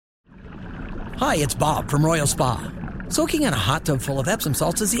Hi, it's Bob from Royal Spa. Soaking in a hot tub full of Epsom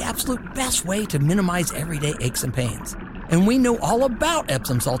salts is the absolute best way to minimize everyday aches and pains. And we know all about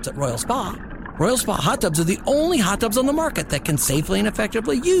Epsom salts at Royal Spa. Royal Spa hot tubs are the only hot tubs on the market that can safely and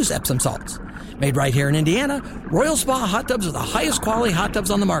effectively use Epsom salts. Made right here in Indiana, Royal Spa hot tubs are the highest quality hot tubs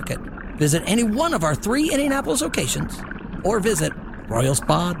on the market. Visit any one of our 3 Indianapolis locations or visit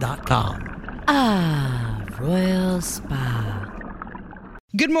royalspa.com. Ah, Royal Spa.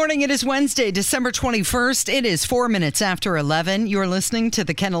 Good morning. It is Wednesday, December 21st. It is 4 minutes after 11. You're listening to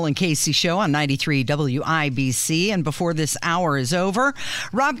the Kendall and Casey Show on 93 WIBC. And before this hour is over,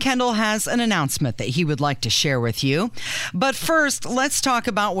 Rob Kendall has an announcement that he would like to share with you. But first, let's talk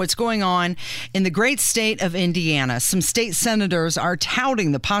about what's going on in the great state of Indiana. Some state senators are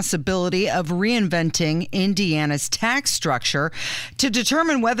touting the possibility of reinventing Indiana's tax structure to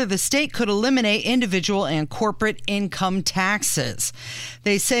determine whether the state could eliminate individual and corporate income taxes.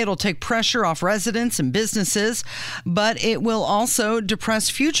 They say it'll take pressure off residents and businesses, but it will also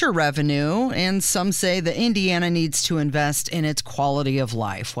depress future revenue. And some say that Indiana needs to invest in its quality of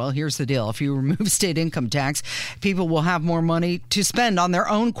life. Well, here's the deal. If you remove state income tax, people will have more money to spend on their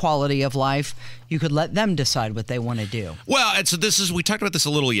own quality of life. You could let them decide what they want to do. Well, and so we talked about this a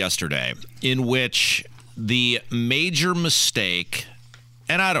little yesterday, in which the major mistake,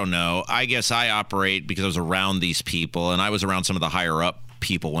 and I don't know, I guess I operate because I was around these people and I was around some of the higher up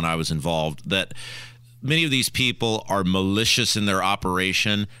people when I was involved, that many of these people are malicious in their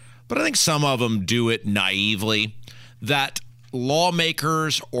operation, but I think some of them do it naively, that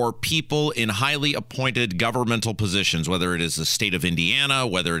lawmakers or people in highly appointed governmental positions, whether it is the state of Indiana,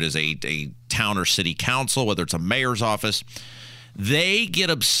 whether it is a town or city council, whether it's a mayor's office, they get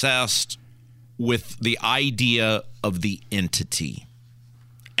obsessed with the idea of the entity.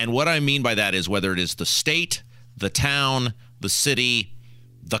 And what I mean by that is whether it is the state, the town, the city,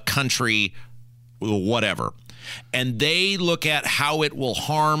 the country, whatever. And they look at how it will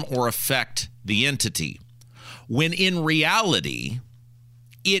harm or affect the entity. When in reality,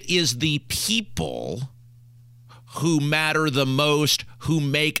 it is the people who matter the most, who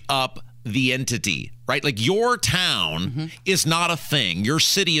make up the entity, right? Like your town is not a thing. Your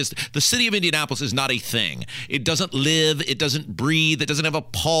city is, the city of Indianapolis is not a thing. It doesn't live, it doesn't breathe, it doesn't have a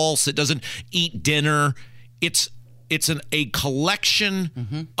pulse, it doesn't eat dinner. It's a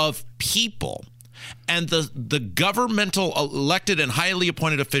collection of people. And the governmental elected and highly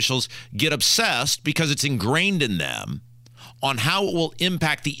appointed officials get obsessed because it's ingrained in them on how it will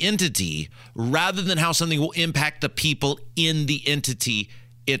impact the entity rather than how something will impact the people in the entity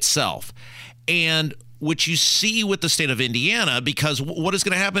itself. And what you see with the state of Indiana, because what is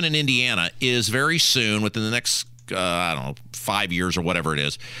going to happen in Indiana is very soon, within the next, 5 years or whatever it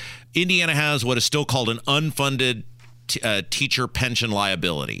is, Indiana has what is still called an unfunded teacher pension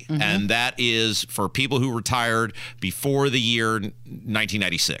liability. And that is for people who retired before the year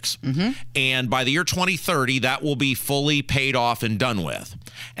 1996. And by the year 2030, that will be fully paid off and done with.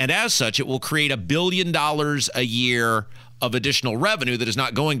 And as such, it will create $1 billion a year of additional revenue that is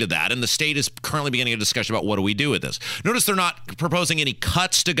not going to that. And the state is currently beginning a discussion about what do we do with this. Notice they're not proposing any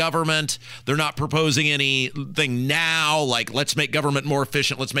cuts to government. They're not proposing anything now, like let's make government more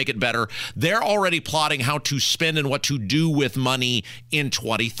efficient, let's make it better. They're already plotting how to spend and what to do with money in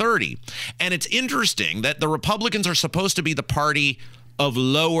 2030. And it's interesting that the Republicans are supposed to be the party of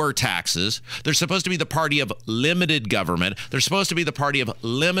lower taxes. They're supposed to be the party of limited government. They're supposed to be the party of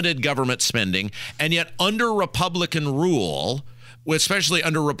limited government spending. And yet under Republican rule, especially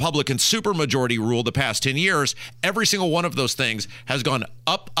under Republican supermajority rule the past 10 years, every single one of those things has gone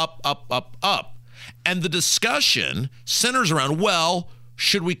up, up, up, up, up. And the discussion centers around, well,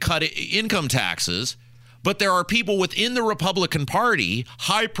 should we cut income taxes? But there are people within the Republican Party,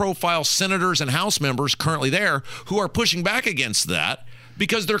 high-profile senators and House members currently there, who are pushing back against that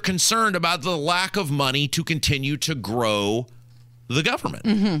because they're concerned about the lack of money to continue to grow the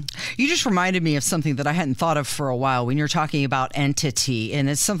government. You just reminded me of something that I hadn't thought of for a while when you're talking about entity. And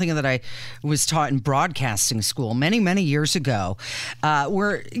it's something that I was taught in broadcasting school many, many years ago,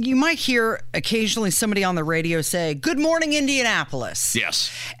 where you might hear occasionally somebody on the radio say, "Good morning, Indianapolis."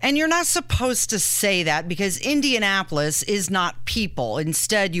 Yes. And you're not supposed to say that because Indianapolis is not people.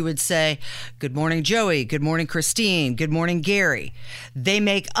 Instead, you would say, "Good morning, Joey. Good morning, Christine. Good morning, Gary." They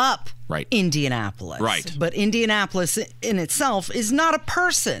make up Indianapolis. Right. But Indianapolis in itself is not a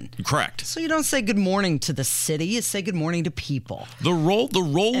person. Correct. So you don't say good morning to the city, you say good morning to people. The role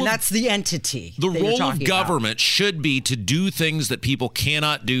and that's the entity. The role of government should be to do things that people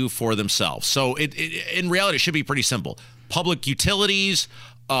cannot do for themselves. So in reality, it should be pretty simple. Public utilities,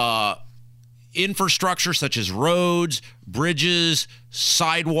 infrastructure such as roads, bridges,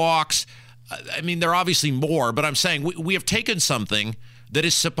 sidewalks, I mean, there are obviously more, but I'm saying we have taken something that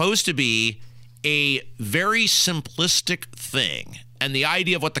is supposed to be a very simplistic thing, and the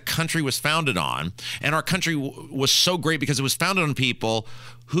idea of what the country was founded on, and our country was so great because it was founded on people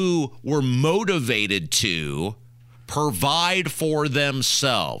who were motivated to provide for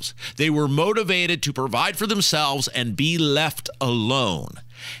themselves. They were motivated to provide for themselves and be left alone.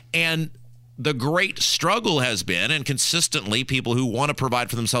 And the great struggle has been, and consistently people who want to provide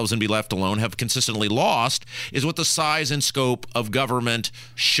for themselves and be left alone have consistently lost, is what the size and scope of government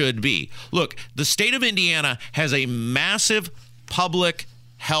should be. Look, the state of Indiana has a massive public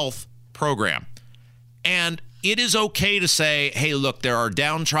health program. And it is okay to say, hey, look, there are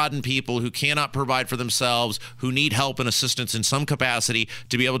downtrodden people who cannot provide for themselves, who need help and assistance in some capacity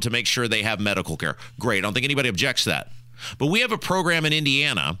to be able to make sure they have medical care. Great. I don't think anybody objects to that. But we have a program in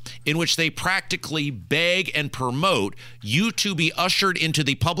Indiana in which they practically beg and promote you to be ushered into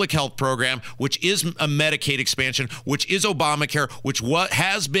the public health program, which is a Medicaid expansion, which is Obamacare, which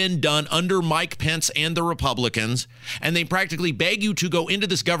has been done under Mike Pence and the Republicans. And they practically beg you to go into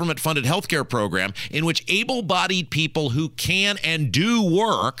this government-funded healthcare program in which able-bodied people who can and do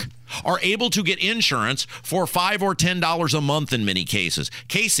work are able to get insurance for $5 or $10 a month in many cases.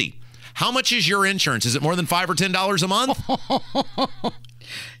 Casey, how much is your insurance? Is it more than $5 or $10 a month?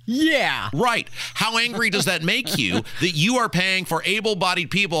 Yeah. Right. How angry does that make you that you are paying for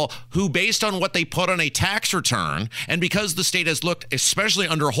able-bodied people who, based on what they put on a tax return, and because the state has looked, especially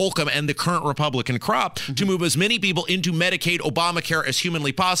under Holcomb and the current Republican crop, to move as many people into Medicaid, Obamacare as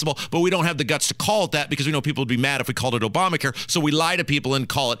humanly possible, but we don't have the guts to call it that because we know people would be mad if we called it Obamacare, so we lie to people and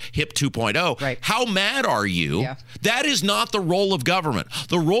call it HIP 2.0. Right. How mad are you? Yeah. That is not the role of government.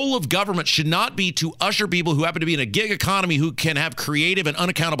 The role of government should not be to usher people who happen to be in a gig economy who can have creative and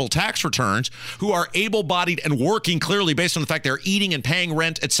unaccountable tax returns, who are able-bodied and working clearly based on the fact they're eating and paying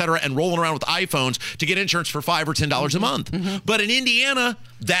rent, et cetera, and rolling around with iPhones to get insurance for $5 or $10 a month. But in Indiana,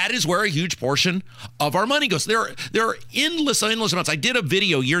 that is where a huge portion of our money goes. There are endless amounts. I did a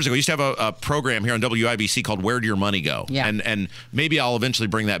video years ago. I used to have a program here on WIBC called Where Do Your Money Go? Yeah. And maybe I'll eventually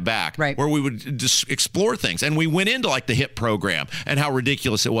bring that back, right, where we would just explore things. And we went into like the HIP program and how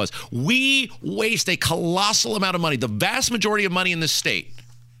ridiculous it was. We waste a colossal amount of money. The vast majority of money in this state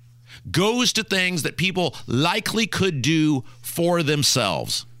goes to things that people likely could do for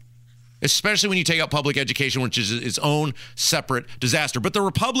themselves, especially when you take out public education, which is its own separate disaster. But the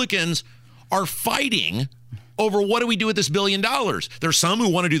Republicans are fighting over what do we do with this $1 billion. There's some who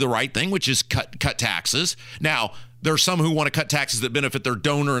want to do the right thing, which is cut taxes. Now, there are some who want to cut taxes that benefit their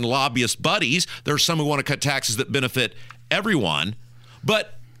donor and lobbyist buddies. There are some who want to cut taxes that benefit everyone.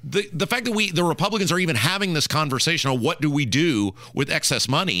 But the fact that the Republicans are even having this conversation on what do we do with excess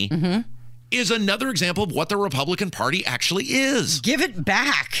money is another example of what the Republican Party actually is. Give it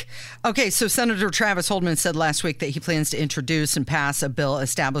back. Okay, so Senator Travis Holdman said last week that he plans to introduce and pass a bill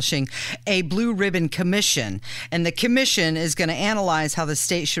establishing a blue ribbon commission. And the commission is going to analyze how the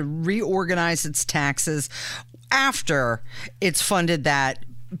state should reorganize its taxes after it's funded that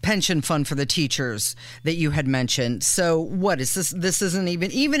pension fund for the teachers that you had mentioned. So what is this? This isn't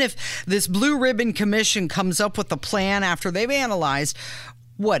even if this blue ribbon commission comes up with a plan after they've analyzed,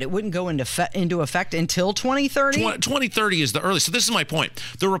 what, it wouldn't go into effect until 2030? 2030 is the earliest. So this is my point.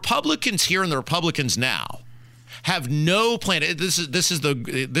 The Republicans here and the Republicans now have no plan. This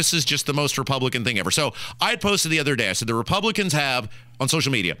is just the most Republican thing ever. So I had posted the other day, I said the Republicans have on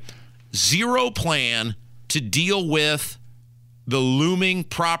social media zero plan to deal with the looming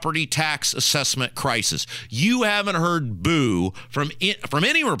property tax assessment crisis. You haven't heard boo from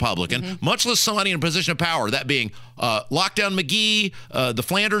any Republican, much less somebody in a position of power, that being Lockdown McGee, the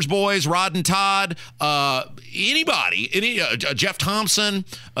Flanders boys, Rod and Todd, anybody, Jeff Thompson,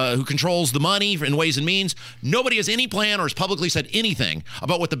 who controls the money in Ways and Means. Nobody has any plan or has publicly said anything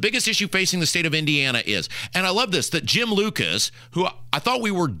about what the biggest issue facing the state of Indiana is. And I love this, that Jim Lucas, who I thought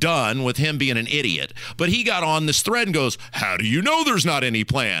we were done with him being an idiot, but he got on this thread and goes, how do you know there's not any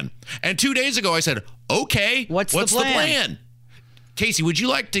plan? And 2 days ago I said, okay, what's the plan? Casey, would you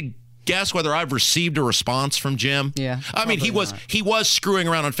like to guess whether I've received a response from Jim? Yeah. I mean, he was screwing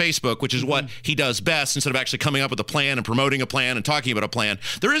around on Facebook, which is what he does best, instead of actually coming up with a plan and promoting a plan and talking about a plan.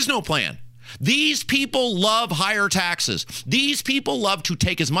 There is no plan. These people love higher taxes. These people love to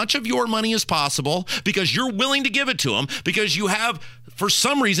take as much of your money as possible because you're willing to give it to them, because you have, for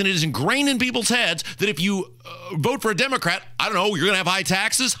some reason, it is ingrained in people's heads that if you vote for a Democrat, I don't know, you're going to have higher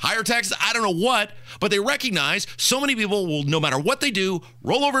taxes, I don't know what, but they recognize so many people will, no matter what they do,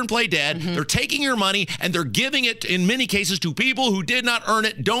 roll over and play dead. They're taking your money and they're giving it, in many cases, to people who did not earn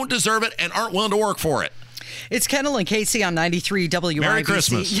it, don't deserve it, and aren't willing to work for it. It's Kendall and Casey on 93 WIBC. Merry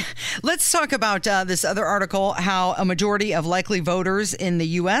Christmas. Let's talk about this other article, how a majority of likely voters in the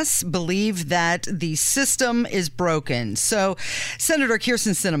U.S. believe that the system is broken. So Senator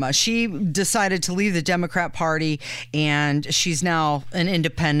Kyrsten Sinema, she decided to leave the Democrat Party, and she's now an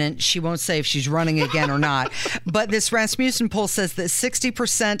independent. She won't say if she's running again or not. But this Rasmussen poll says that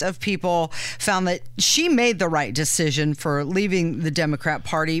 60% of people found that she made the right decision for leaving the Democrat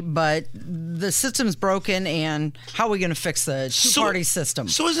Party, but the system's broken, and how are we going to fix the two-party system?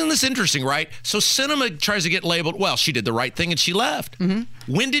 So isn't this interesting, right? So Sinema tries to get labeled, well, she did the right thing and she left.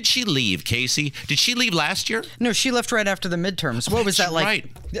 Mm-hmm. When did she leave, Casey? Did she leave last year? No, she left right after the midterms. What was that, like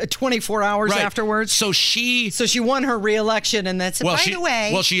 24 hours afterwards? So she won her re-election, and that's, by the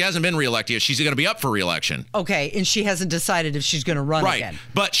way... Well, she hasn't been re-elected yet. She's going to be up for re-election. Okay, and she hasn't decided if she's going to run again.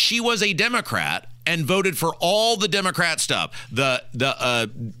 But she was a Democrat and voted for all the Democrat stuff. The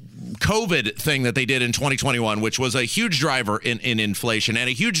COVID thing that they did in 2021, which was a huge driver in inflation and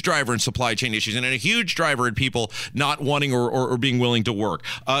a huge driver in supply chain issues and a huge driver in people not wanting or being willing to work.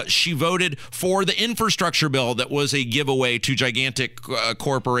 She voted for the infrastructure bill that was a giveaway to gigantic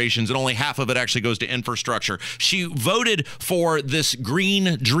corporations, and only half of it actually goes to infrastructure. She voted for this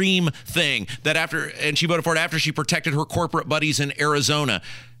green dream thing and she voted for it after she protected her corporate buddies in Arizona.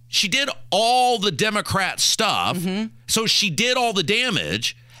 She did all the Democrat stuff, so she did all the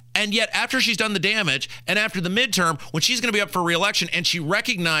damage. And yet, after she's done the damage, and after the midterm, when she's going to be up for re-election, and she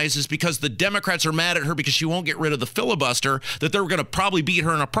recognizes, because the Democrats are mad at her because she won't get rid of the filibuster, that they're going to probably beat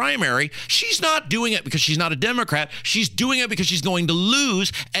her in a primary, she's not doing it because she's not a Democrat. She's doing it because she's going to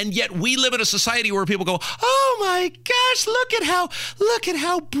lose. And yet, we live in a society where people go, "Oh my gosh, look at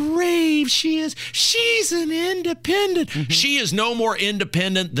how brave she is. She's an independent." She is no more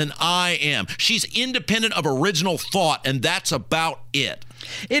independent than I am. She's independent of original thought, and that's about it.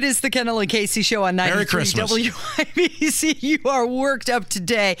 It is the Kendall and Casey Show on 93 WIBC. You are worked up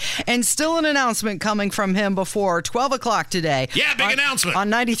today, and still an announcement coming from him before 12 o'clock today. Yeah, big announcement. On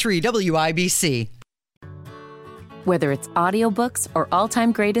 93 WIBC. Whether it's audiobooks or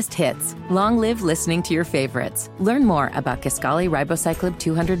all-time greatest hits, long live listening to your favorites. Learn more about Kisqali Ribociclib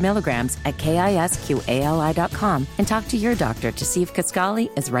 200 milligrams at KISQALI.com and talk to your doctor to see if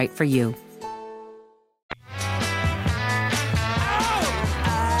Kisqali is right for you.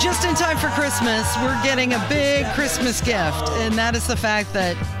 Just in time for Christmas, we're getting a big Christmas gift, and that is the fact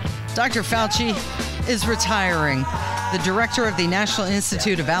that Dr. Fauci is retiring. The director of the National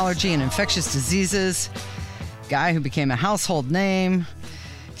Institute of Allergy and Infectious Diseases, guy who became a household name,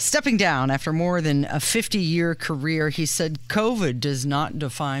 stepping down after more than a 50-year career. He said, "COVID does not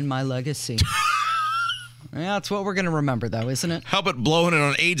define my legacy." Yeah, that's what we're going to remember, though, isn't it? How about blowing it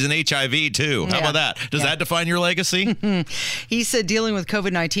on AIDS and HIV, too? How about that? Does that define your legacy? He said dealing with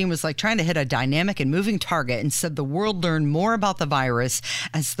COVID-19 was like trying to hit a dynamic and moving target, and said the world learned more about the virus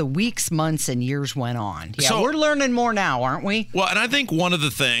as the weeks, months, and years went on. Yeah, so, we're learning more now, aren't we? Well, and I think one of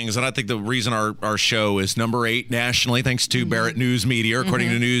the things, and I think the reason our show is number 8 nationally, thanks to Barrett News Media, according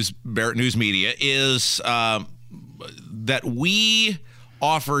to Barrett News Media, is that we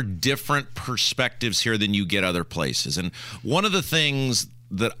offer different perspectives here than you get other places. And one of the things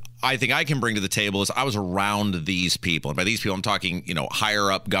that I think I can bring to the table is I was around these people. And by these people, I'm talking,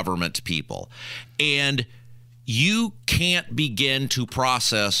 higher up government people. And you can't begin to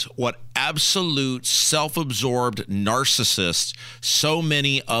process what absolute self-absorbed narcissists so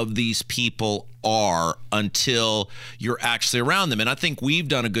many of these people are until you're actually around them. And I think we've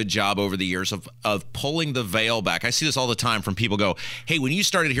done a good job over the years of pulling the veil back. I see this all the time from people go, "Hey, when you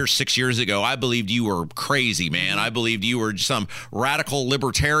started here 6 years ago, I believed you were crazy, man. I believed you were some radical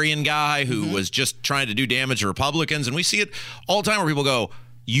libertarian guy who was just trying to do damage to Republicans." And we see it all the time where people go,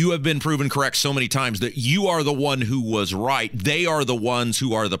 "You have been proven correct so many times that you are the one who was right. They are the ones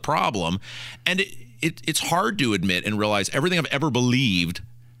who are the problem." And it's hard to admit and realize everything I've ever believed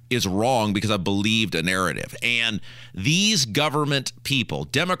is wrong because I believed a narrative. And these government people,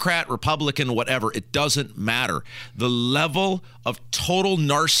 Democrat, Republican, whatever, it doesn't matter. The level of total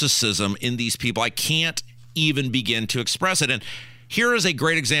narcissism in these people, I can't even begin to express it. And here is a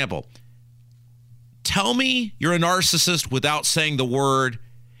great example. Tell me you're a narcissist without saying the word.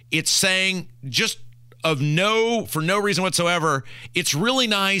 It's saying just for no reason whatsoever, it's really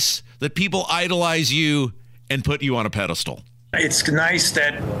nice that people idolize you and put you on a pedestal. It's nice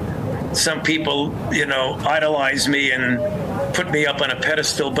that some people, idolize me and put me up on a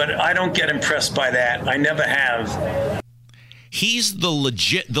pedestal, but I don't get impressed by that. I never have. He's the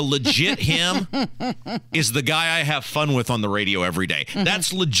legit him is the guy I have fun with on the radio every day.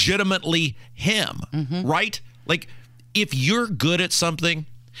 That's legitimately him, right? Like, if you're good at something,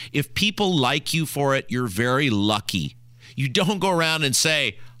 If people like you for it, you're very lucky. You don't go around and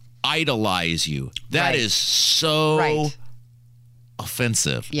say, idolize you. That is so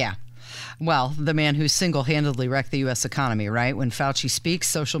offensive. Yeah. Well, the man who single-handedly wrecked the U.S. economy, right? When Fauci speaks,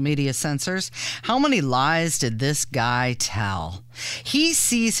 social media censors. How many lies did this guy tell? He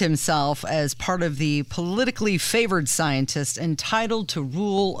sees himself as part of the politically favored scientists entitled to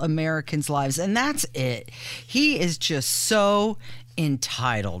rule Americans' lives. And that's it. He is just so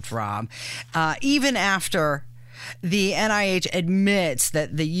entitled, Rob. Even after the NIH admits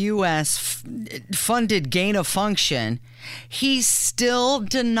that the U.S. funded gain of function, he still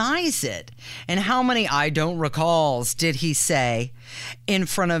denies it. And how many I don't recalls did he say in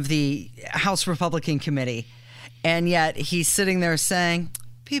front of the House Republican Committee? And yet he's sitting there saying,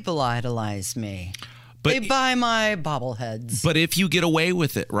 people idolize me. They buy my bobbleheads. But if you get away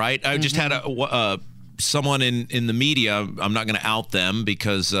with it, right? I just had someone in the media, I'm not going to out them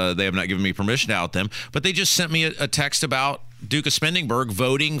because they have not given me permission to out them, but they just sent me a text about Duke of Spendingburg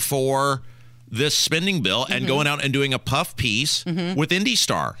voting for this spending bill and going out and doing a puff piece with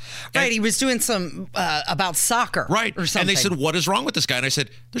IndyStar. Right, he was doing some about soccer. Right, or something. And they said, what is wrong with this guy? And I said,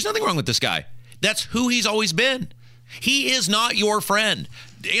 there's nothing wrong with this guy. That's who he's always been. He is not your friend.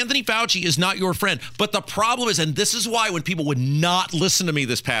 Anthony Fauci is not your friend. But the problem is, and this is why when people would not listen to me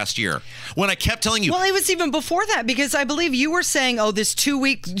this past year, when I kept telling you. Well, it was even before that, because I believe you were saying, oh, this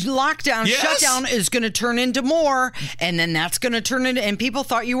 2-week lockdown shutdown is going to turn into more. And then that's going to turn into, and people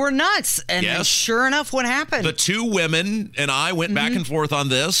thought you were nuts. And then sure enough, what happened? The two women and I went back and forth on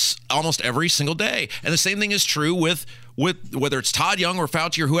this almost every single day. And the same thing is true with whether it's Todd Young or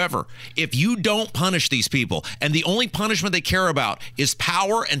Fauci or whoever. If you don't punish these people, and the only punishment they care about is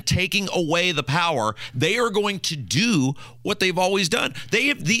power and taking away the power, they are going to do what they've always done. They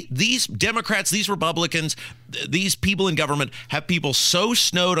have these Democrats, these Republicans, these people in government have people so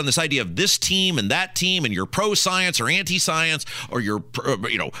snowed on this idea of this team and that team, and you're pro-science or anti-science, or you're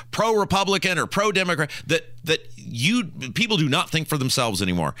pro-Republican or pro-Democrat, that people do not think for themselves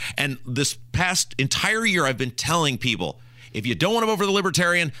anymore. And this past entire year, I've been telling people, if you don't want to vote for the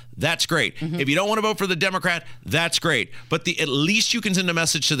Libertarian, that's great. If you don't want to vote for the Democrat, that's great. But at least you can send a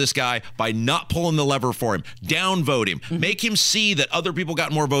message to this guy by not pulling the lever for him. Downvote him. Make him see that other people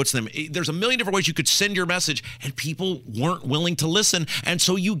got more votes than him. There's a million different ways you could send your message, and people weren't willing to listen. And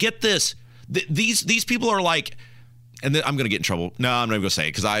so you get this. These people are like, and I'm going to get in trouble. No, I'm not even going to say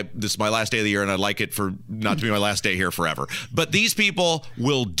it, because this is my last day of the year, and I'd like it for not to be my last day here forever. But these people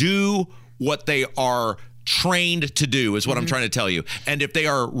will do what they are trained to do, is what I'm trying to tell you. And if they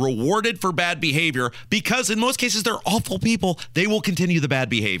are rewarded for bad behavior, because in most cases they're awful people, they will continue the bad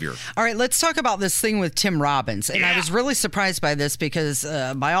behavior. All right, let's talk about this thing with Tim Robbins. And I was really surprised by this because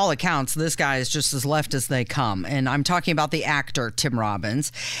by all accounts, this guy is just as left as they come. And I'm talking about the actor, Tim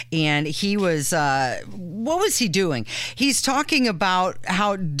Robbins. And he was, what was he doing? He's talking about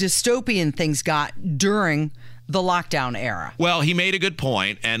how dystopian things got during the lockdown era. Well, he made a good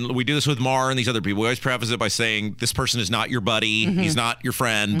point, and we do this with Maher and these other people. We always preface it by saying this person is not your buddy, he's not your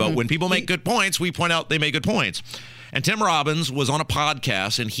friend, but when people make good points, we point out they make good points. And Tim Robbins was on a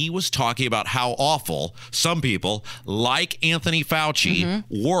podcast, and he was talking about how awful some people, like Anthony Fauci,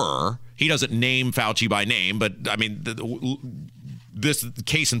 were. He doesn't name Fauci by name, but I mean, this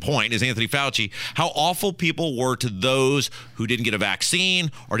case in point is Anthony Fauci, how awful people were to those who didn't get a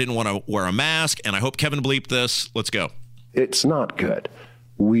vaccine or didn't want to wear a mask. And I hope Kevin bleeped this. Let's go. It's not good.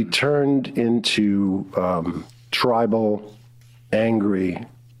 We turned into tribal, angry,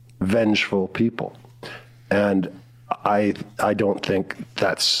 vengeful people. And I don't think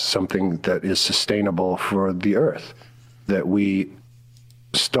that's something that is sustainable for the earth, that we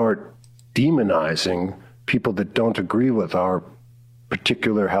start demonizing people that don't agree with our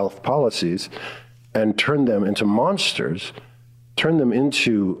particular health policies and turn them into monsters, turn them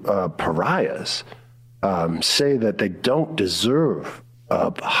into pariahs, say that they don't deserve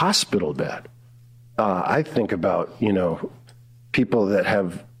a hospital bed. I think about, people that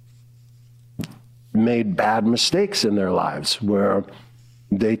have made bad mistakes in their lives where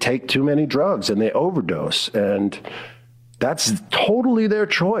they take too many drugs and they overdose, and that's totally their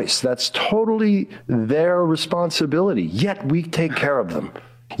choice. That's totally their responsibility. Yet we take care of them.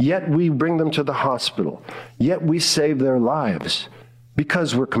 Yet we bring them to the hospital. Yet we save their lives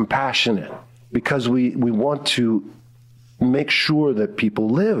because we're compassionate, because we want to make sure that people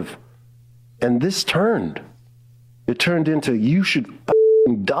live. And this turned. It turned into you should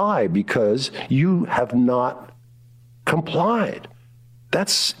die because you have not complied.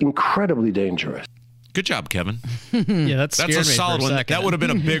 That's incredibly dangerous. Good job, Kevin. Yeah, that's a solid one. That would have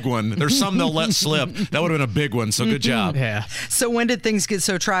been a big one. There's some they'll let slip. That would have been a big one, so good job. Yeah. So when did things get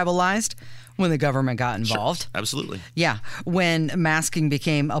so tribalized? When the government got involved. Sure. Absolutely. Yeah. When masking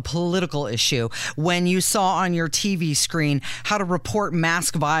became a political issue. When you saw on your TV screen how to report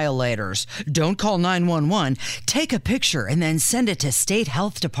mask violators. Don't call 911. Take a picture and then send it to state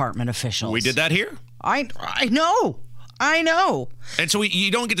health department officials. We did that here. I know. And so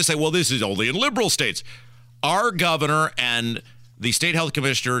you don't get to say, well, this is only in liberal states. Our governor and the state health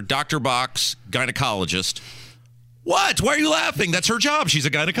commissioner, Dr. Box, gynecologist. What? Why are you laughing? That's her job. She's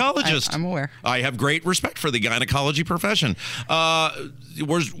a gynecologist. I'm aware. I have great respect for the gynecology profession.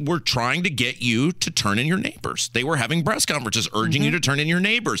 We're trying to get you to turn in your neighbors. They were having press conferences urging you to turn in your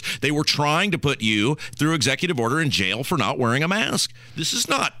neighbors. They were trying to put you through executive order in jail for not wearing a mask. This is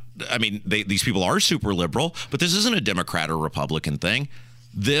not, I mean, these people are super liberal, but this isn't a Democrat or Republican thing.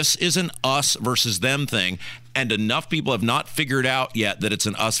 This is an us versus them thing. And enough people have not figured out yet that it's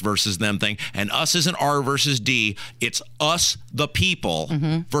an us versus them thing. And us isn't R versus D. It's us, the people,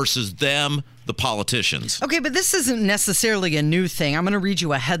 versus them, the politicians. Okay, but this isn't necessarily a new thing. I'm going to read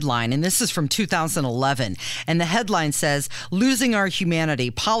you a headline, and this is from 2011. And the headline says, "Losing Our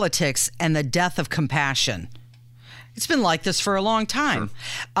Humanity, Politics, and the Death of Compassion." It's been like this for a long time.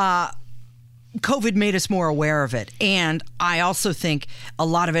 Sure. COVID made us more aware of it. And I also think a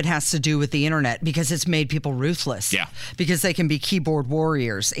lot of it has to do with the internet because it's made people ruthless. Yeah. Because they can be keyboard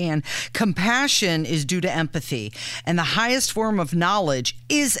warriors. And compassion is due to empathy. And the highest form of knowledge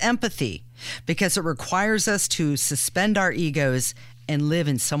is empathy because it requires us to suspend our egos and live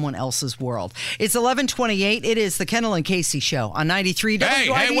in someone else's world. It's 11:28. It is the Kendall and Casey Show on 93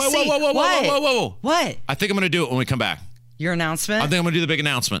 WIBC. Hey, whoa. What? I think I'm going to do it when we come back. Your announcement? I think I'm going to do the big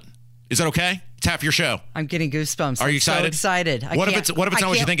announcement. Is that okay? It's half your show. I'm getting goosebumps. Are you excited? So excited. What if it's not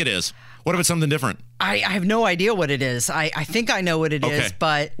what you think it is? What if it's something different? I have no idea what it is. I think I know what it is,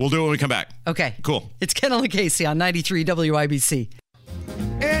 but we'll do it when we come back. Okay. Cool. It's Kendall and Casey on 93 WIBC.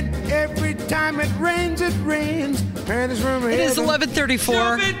 And every time it rains, it rains. It is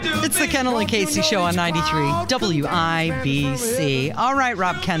 11:34. It's the Kendall and Casey Show on 93 WIBC. All right,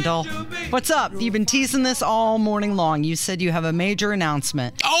 Rob Kendall. What's up? You've been teasing this all morning long. You said you have a major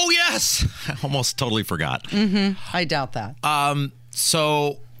announcement. Oh, yes. I almost totally forgot. I doubt that.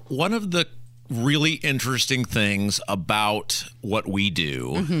 So one of the really interesting things about what we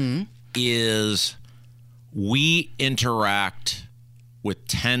do is we interact with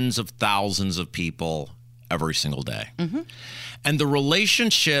tens of thousands of people every single day. And the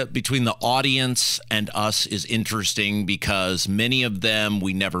relationship between the audience and us is interesting because many of them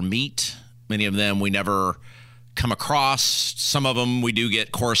we never meet. Many of them we never come across. Some of them we do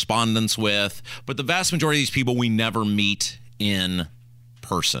get correspondence with. But the vast majority of these people we never meet in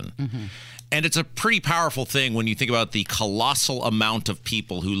person. And it's a pretty powerful thing when you think about the colossal amount of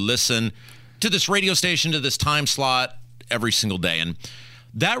people who listen to this radio station, to this time slot every single day. And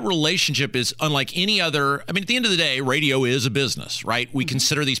that relationship is unlike any other. I mean, at the end of the day, radio is a business, right? We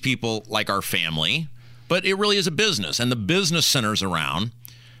consider these people like our family, but it really is a business. And the business centers around,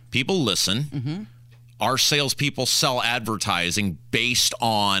 people listen. Our salespeople sell advertising based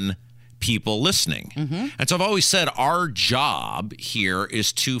on people listening. And so I've always said our job here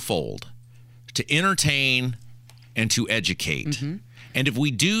is twofold: to entertain and to educate. And if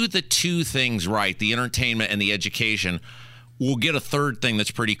we do the two things right, the entertainment and the education, we'll get a third thing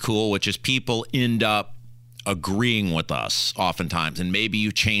that's pretty cool, which is people end up agreeing with us oftentimes. And maybe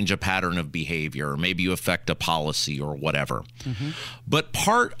you change a pattern of behavior, or maybe you affect a policy or whatever. But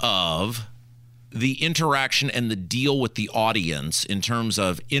part of the interaction and the deal with the audience in terms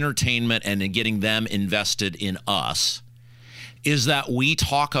of entertainment and in getting them invested in us is that we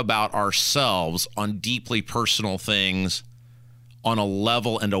talk about ourselves on deeply personal things on a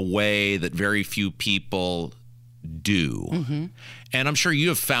level and a way that very few people do. And I'm sure you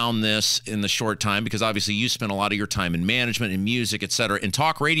have found this in the short time because obviously you spend a lot of your time in management and music, et cetera. In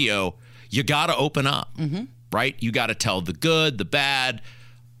talk radio, you got to open up, right? You got to tell the good, the bad,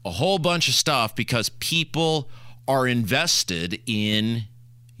 a whole bunch of stuff because people are invested in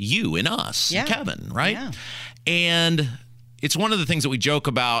you, in us, in Kevin, right? And it's one of the things that we joke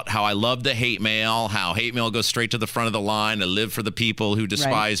about, how I love the hate mail, how hate mail goes straight to the front of the line. I live for the people who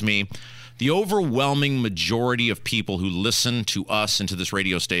despise me. The overwhelming majority of people who listen to us and to this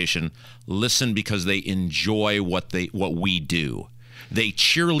radio station listen because they enjoy what we do. They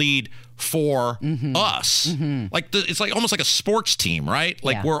cheerlead for us. It's like almost like a sports team, right?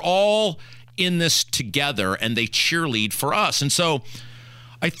 Like we're all in this together and they cheerlead for us. And so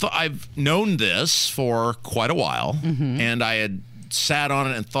I've known this for quite a while, and I had sat on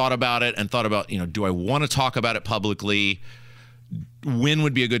it and thought about, do I want to talk about it publicly? When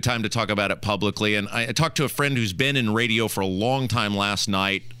would be a good time to talk about it publicly? And I talked to a friend who's been in radio for a long time last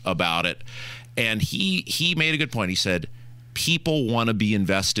night about it. And he made a good point. He said, people want to be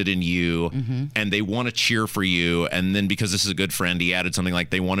invested in you and they want to cheer for you. And then because this is a good friend, he added something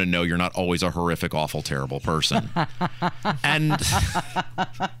like, they want to know you're not always a horrific, awful, terrible person. And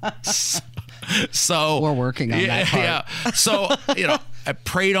so we're working on that part. Yeah. So, I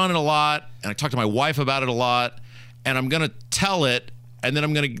prayed on it a lot and I talked to my wife about it a lot, and I'm going to tell it. And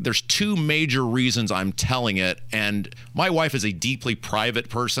then there's two major reasons I'm telling it. And my wife is a deeply private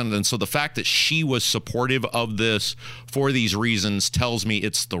person. And so the fact that she was supportive of this for these reasons tells me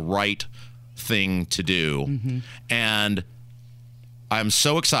it's the right thing to do. And I'm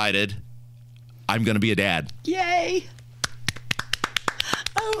so excited. I'm going to be a dad. Yay.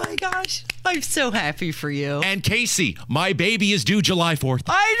 Oh my gosh. I'm so happy for you. And Casey, my baby is due July 4th.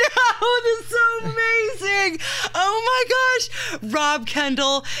 I know. This is so amazing. Oh my gosh. Rob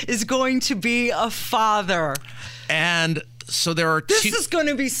Kendall is going to be a father. And so there are This is going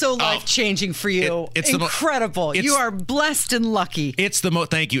to be so life-changing for you. It's incredible. You are blessed and lucky.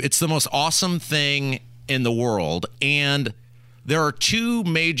 Thank you. It's the most awesome thing in the world. And there are two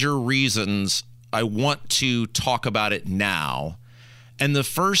major reasons I want to talk about it now. And the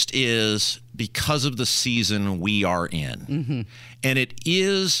first is because of the season we are in. And it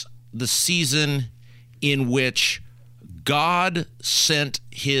is the season in which God sent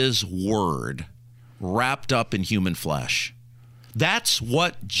his word wrapped up in human flesh. That's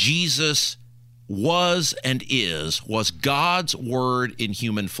what Jesus was and was God's word in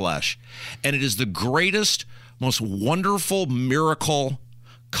human flesh. And it is the greatest, most wonderful miracle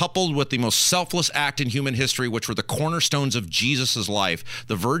coupled with the most selfless act in human history, which were the cornerstones of Jesus' life,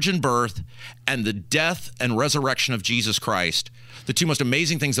 the virgin birth and the death and resurrection of Jesus Christ, the two most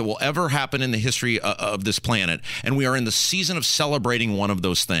amazing things that will ever happen in the history of this planet. And we are in the season of celebrating one of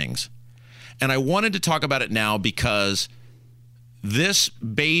those things. And I wanted to talk about it now because this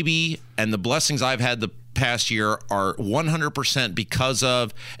baby and the blessings I've had the past year are 100% because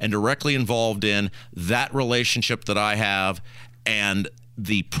of and directly involved in that relationship that I have and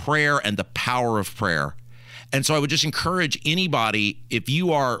the prayer and the power of prayer. And so I would just encourage anybody, if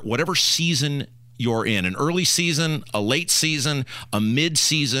you are whatever season you're in, an early season, a late season, a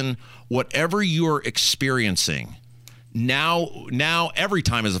mid-season, whatever you're experiencing, now every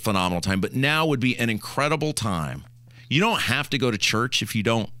time is a phenomenal time, but now would be an incredible time. You don't have to go to church if you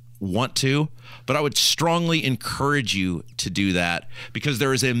don't want to, but I would strongly encourage you to do that because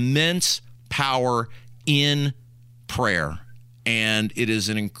there is immense power in prayer. And it is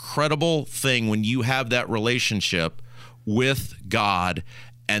an incredible thing when you have that relationship with God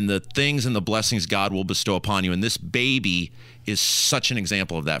and the things and the blessings God will bestow upon you. And this baby is such an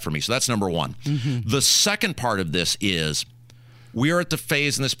example of that for me. So that's number one. The second part of this is we are at the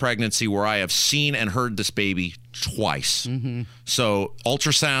phase in this pregnancy where I have seen and heard this baby twice. So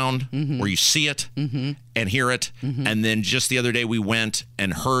ultrasound, where you see it and hear it. And then just the other day we went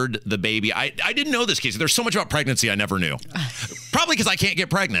and heard the baby. I didn't know this, Casey. There's so much about pregnancy I never knew. Probably because I can't get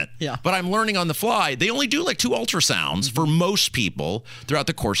pregnant. Yeah. But I'm learning on the fly. They only do like 2 ultrasounds for most people throughout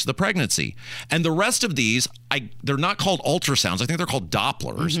the course of the pregnancy. And the rest of these, they're not called ultrasounds. I think they're called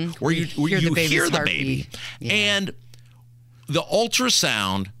Dopplers, where you hear the baby. Yeah. And the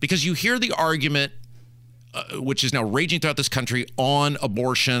ultrasound, because you hear the argument, which is now raging throughout this country on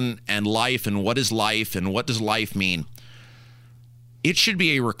abortion and life and what is life and what does life mean. It should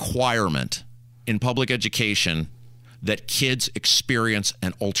be a requirement in public education that kids experience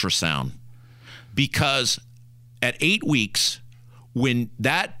an ultrasound, because at 8 weeks, when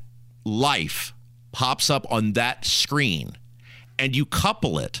that life pops up on that screen and you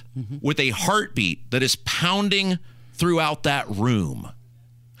couple it with a heartbeat that is pounding throughout that room,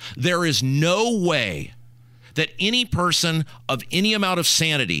 there is no way that any person of any amount of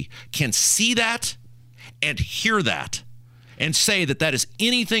sanity can see that and hear that and say that that is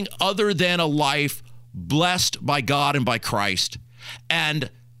anything other than a life blessed by God and by Christ. And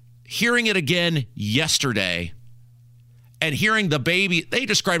hearing it again yesterday and hearing the baby, they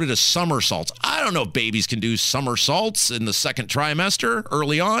described it as somersaults. I don't know if babies can do somersaults in the second trimester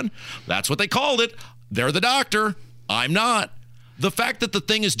early on. That's what they called it. They're the doctor. I'm not. The fact that the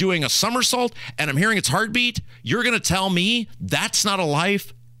thing is doing a somersault and I'm hearing its heartbeat, you're going to tell me that's not a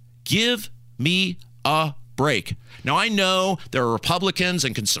life? Give me a break. Now, I know there are Republicans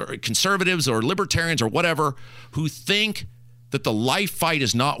and conservatives or libertarians or whatever who think that the life fight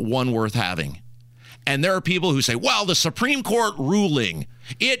is not one worth having. And there are people who say, well, the Supreme Court ruling,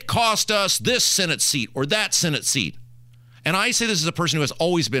 it cost us this Senate seat or that Senate seat. And I say this as a person who has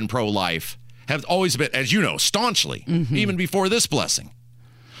always been pro-life, have always been, as you know, staunchly, even before this blessing.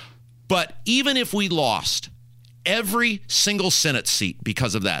 But even if we lost every single Senate seat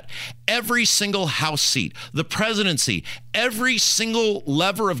because of that, every single House seat, the presidency, every single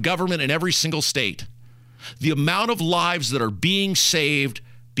lever of government in every single state, the amount of lives that are being saved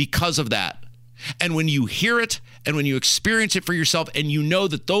because of that. And when you hear it and when you experience it for yourself and you know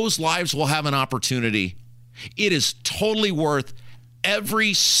that those lives will have an opportunity, it is totally worth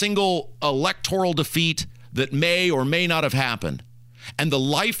every single electoral defeat that may or may not have happened. And the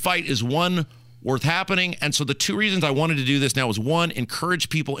life fight is one worth happening. And so the two reasons I wanted to do this now was, one, encourage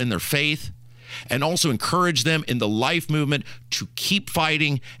people in their faith, and also encourage them in the life movement to keep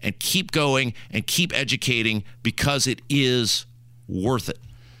fighting and keep going and keep educating, because it is worth it.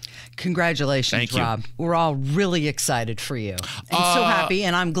 Congratulations, Thank you. Rob. We're all really excited for you and so happy.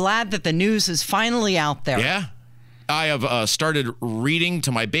 And I'm glad that the news is finally out there. Yeah. I have started reading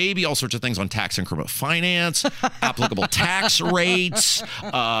to my baby all sorts of things on tax increment finance, applicable tax rates,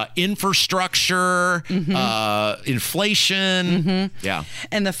 infrastructure, inflation. Yeah.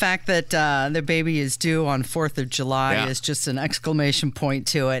 And the fact that the baby is due on 4th of July is just an exclamation point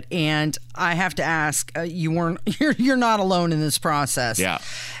to it. And I have to ask, you're not alone in this process. Yeah.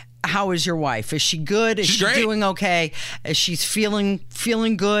 How is your wife? Is she good? Is She's she great. doing okay? Is she feeling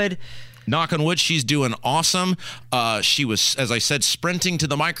good? Knock on wood, she's doing awesome. She was, as I said, sprinting to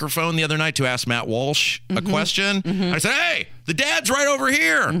the microphone the other night to ask Matt Walsh a question. I said, hey, the dad's right over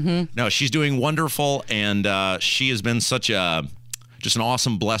here. No, she's doing wonderful, and she has been just an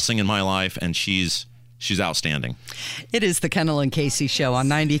awesome blessing in my life, and she's outstanding. It is the Kendall and Casey Show on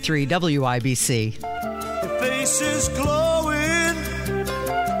 93 WIBC. Your face is glowing.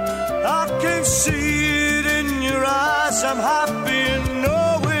 I can see it in your eyes. I'm happy in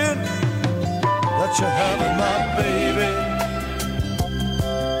knowing that you're having my baby.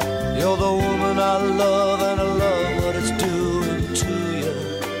 You're the woman I love, and I love what it's doing to you.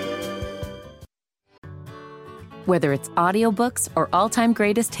 Whether it's audiobooks or all-time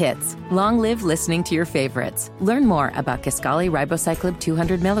greatest hits, long live listening to your favorites. Learn more about Kisqali Ribociclib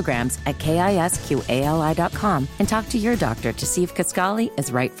 200 milligrams at KISQALI.com and talk to your doctor to see if Kisqali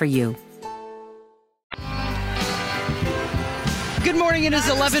is right for you. Good morning. It is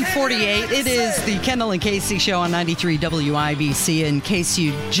 11:48. It is the Kendall and Casey Show on 93 WIBC. In case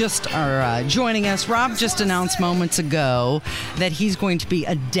you just are joining us, Rob just announced moments ago that he's going to be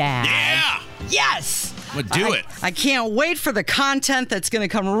a dad. Yeah! Yes! I'm gonna do it. I can't wait for the content that's going to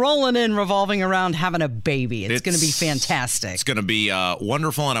come rolling in revolving around having a baby. It's going to be fantastic. It's going to be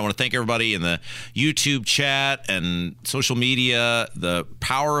wonderful, and I want to thank everybody in the YouTube chat and social media. The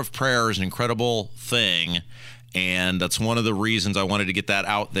power of prayer is an incredible thing, and that's one of the reasons I wanted to get that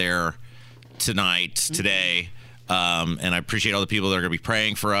out there today. And I appreciate all the people that are going to be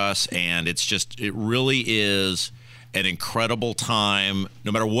praying for us, and it really is an incredible time,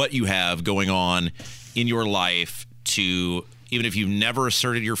 no matter what you have going on in your life, to, even if you've never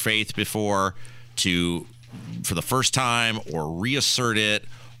asserted your faith before, to, for the first time, or reassert it,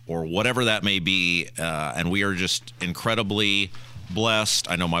 or whatever that may be. And we are just incredibly blessed.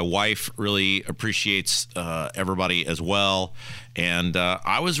 I know my wife really appreciates everybody as well. And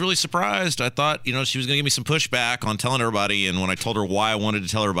I was really surprised. I thought, she was going to give me some pushback on telling everybody. And when I told her why I wanted to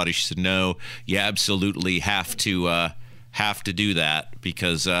tell everybody, she said, no, you absolutely have to do that,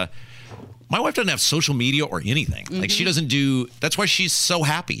 because my wife doesn't have social media or anything. Like, she doesn't do, that's why she's so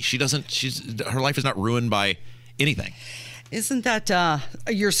happy. Her life is not ruined by anything. Isn't that,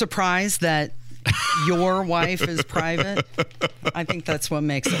 you're surprised that your wife is private? I think that's what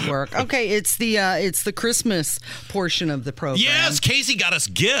makes it work. Okay, it's the Christmas portion of the program. Yes, Casey got us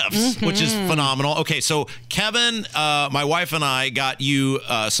gifts, which is phenomenal. Okay, so Kevin, my wife and I got you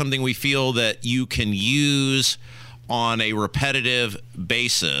something we feel that you can use on a repetitive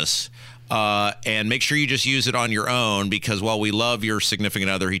basis. And make sure you just use it on your own, because while we love your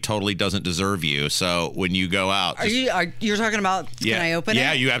significant other, he totally doesn't deserve you. So when you go out, you're talking about? Yeah, can I open it?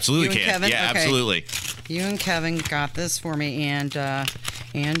 Yeah, you absolutely can. Kevin? Yeah, okay. Absolutely. You and Kevin got this for me, and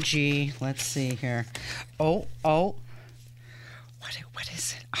G. Let's see here. Oh, what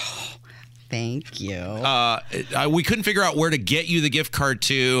is it? Oh, thank you. We couldn't figure out where to get you the gift card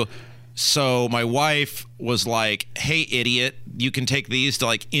to. So my wife was like, hey, idiot, you can take these to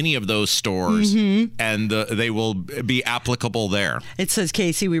like any of those stores and they will be applicable there. It says,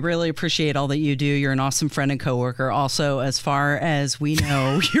 Casey, we really appreciate all that you do. You're an awesome friend and coworker. Also, as far as we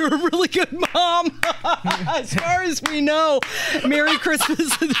know, you're a really good mom. As far as we know. Merry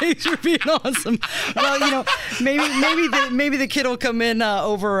Christmas and thanks for being awesome. Well, maybe the kid will come in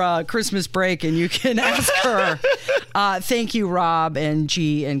over Christmas break and you can ask her. Thank you, Rob and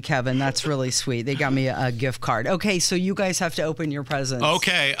G and Kevin. That's really sweet. They got me a gift card. Okay, so you guys have to open your presents.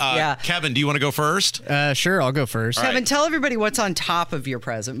 Okay. Kevin, do you want to go first? Sure, I'll go first. Kevin, tell everybody what's on top of your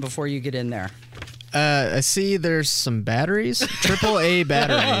present before you get in there. I see there's some batteries. AAA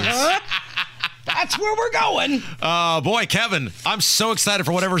batteries. That's where we're going. Boy, Kevin, I'm so excited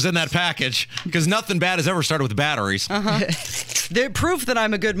for whatever's in that package because nothing bad has ever started with batteries. They're proof that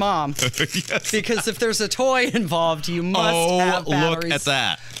I'm a good mom. Yes. Because if there's a toy involved, you must have batteries. Look at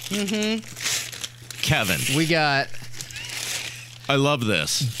that. Kevin. We got... I love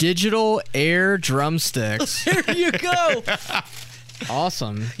this. Digital air drumsticks. There you go.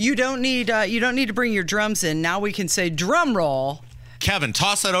 Awesome. You don't need to bring your drums in. Now we can say drum roll. Kevin,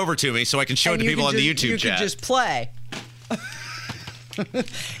 toss that over to me so I can show it to people on the YouTube chat. You can just play.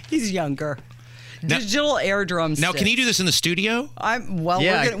 He's younger. Now, digital air drumsticks. Now, can you do this in the studio? We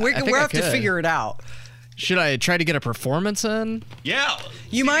have to figure it out. Should I try to get a performance in? Yeah.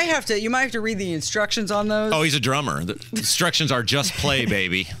 You might have to read the instructions on those. Oh, he's a drummer. The instructions are just play,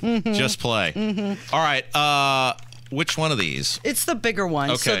 baby. Just play. All right. Which one of these? It's the bigger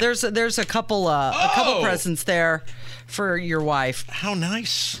one. Okay. So there's a couple presents there for your wife. How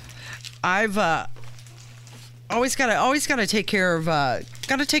nice. I've always got to take care of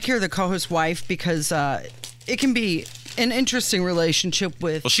the co-host wife because it can be an interesting relationship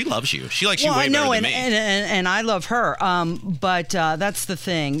with. Well, she loves you. She likes you way better than me. And I love her. But that's the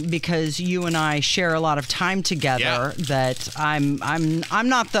thing because you and I share a lot of time together. Yeah. That I'm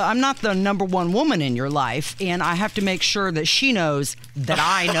not the number one woman in your life, and I have to make sure that she knows that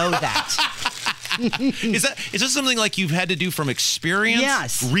I know that. Is this something like you've had to do from experience?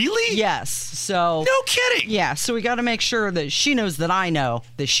 Yes. Really? Yes. So. No kidding. Yeah. So we got to make sure that she knows that I know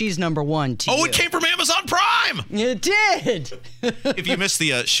that she's number one to you. Oh, it came from Amazon Prime. It did. If you missed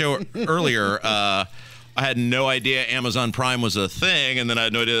the show earlier, I had no idea Amazon Prime was a thing, and then I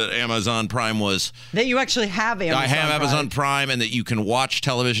had no idea that Amazon Prime was. That you actually have Amazon Prime. I have Amazon Prime, and that you can watch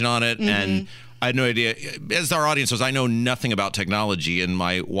television on it, and. I had no idea. As our audience knows, I know nothing about technology, and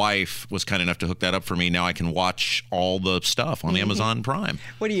my wife was kind enough to hook that up for me. Now I can watch all the stuff on Amazon Prime.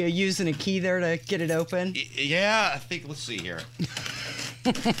 What are you using a key there to get it open? Yeah, I think. Let's see here.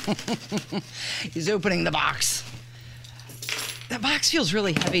 He's opening the box. That box feels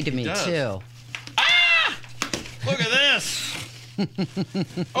really heavy to me too. Ah! Look at this.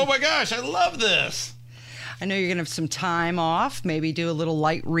 Oh my gosh, I love this. I know you're going to have some time off, maybe do a little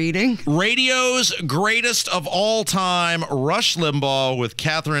light reading. Radio's greatest of all time, Rush Limbaugh with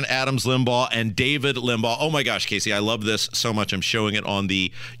Catherine Adams Limbaugh and David Limbaugh. Oh my gosh, Casey, I love this so much. I'm showing it on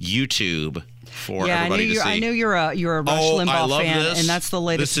the YouTube for everybody to see. I know you're a Rush Limbaugh fan, this. And that's the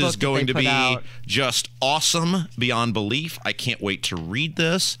latest book This is going to be out. just awesome beyond belief. I can't wait to read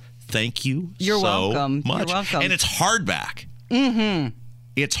this. Thank you You're so welcome. much. You're welcome. And it's hardback.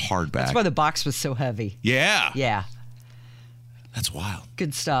 It's hardback. That's why the box was so heavy. Yeah. Yeah. That's wild.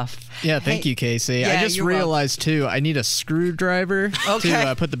 Good stuff. Yeah, thank you, Casey. Yeah, I just realized, too, I need a screwdriver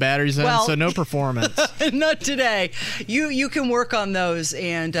to put the batteries in, so no performance. Not today. You can work on those,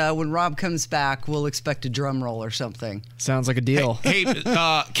 and when Rob comes back, we'll expect a drum roll or something. Sounds like a deal. Hey,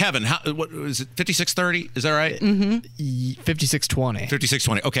 Kevin, what is it, 5630? Is that right? 5620.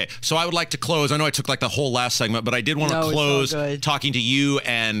 5620. Okay, so I would like to close. I know I took like the whole last segment, but I did want to close talking to you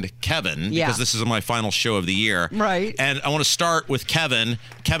and Kevin because this is my final show of the year. Right. And I want to start with Kevin.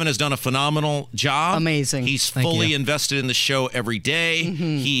 Kevin has done a phenomenal job. Amazing. He's fully invested in the show every day.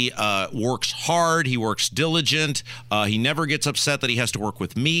 He works hard. He works diligent. He never gets upset that he has to work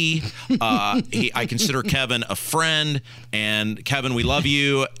with me. I consider Kevin a friend. And Kevin, we love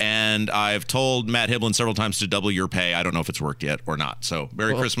you. And I've told Matt Hiblin several times to double your pay. I don't know if it's worked yet or not. So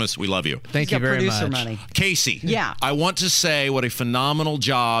Merry Christmas. We love you. Thank you very much. Money. Casey. Yeah. I want to say what a phenomenal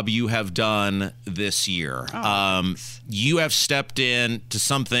job you have done this year. You have stepped in to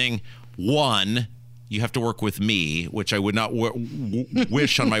something. One, you have to work with me, which I would not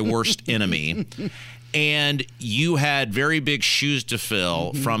wish on my worst enemy. And you had very big shoes to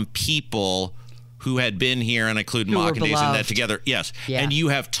fill from people who had been here, and I include Mock and Days and that together. Yes. Yeah. And you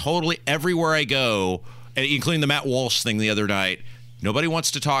have totally, everywhere I go, including the Matt Walsh thing the other night, Nobody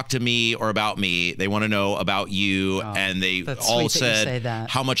wants to talk to me or about me. They want to know about you. And they all said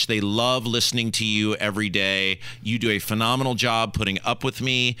how much they love listening to you every day. You do a phenomenal job putting up with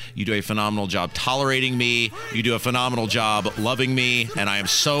me. You do a phenomenal job tolerating me. You do a phenomenal job loving me. And I am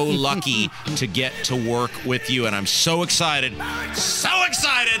so lucky to get to work with you. And I'm so excited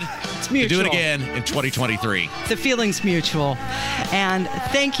to do it again in 2023. The feeling's mutual. And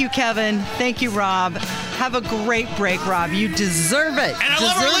thank you, Kevin. Thank you, Rob. Have a great break, Rob. You deserve it. And I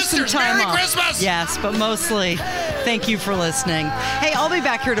love our listeners. Merry Christmas. Yes, but mostly, thank you for listening. Hey, I'll be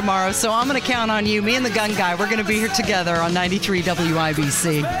back here tomorrow, so I'm going to count on you. Me and the gun guy, we're going to be here together on 93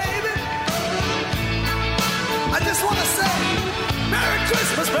 WIBC. I just